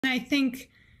I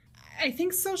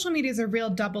think social media is a real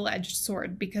double-edged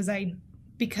sword because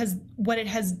what it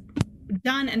has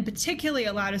done, and particularly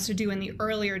allowed us to do in the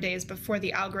earlier days before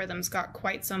the algorithms got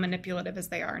quite so manipulative as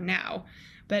they are now,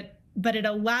 but it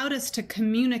allowed us to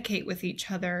communicate with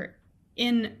each other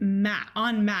en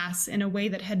masse in a way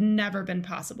that had never been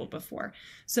possible before.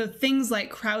 So things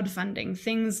like crowdfunding,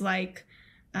 things like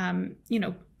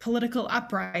political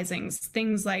uprisings,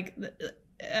 things like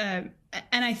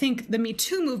and I think the Me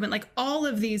Too movement, like all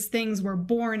of these things were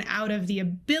born out of the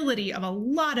ability of a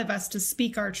lot of us to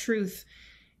speak our truth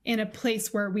in a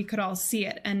place where we could all see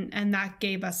it. And that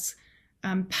gave us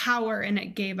power, and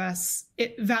it gave us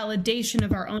validation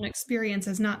of our own experience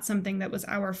as not something that was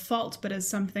our fault, but as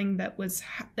something that was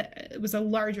a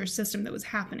larger system that was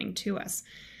happening to us.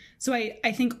 So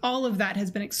I think all of that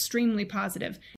has been extremely positive.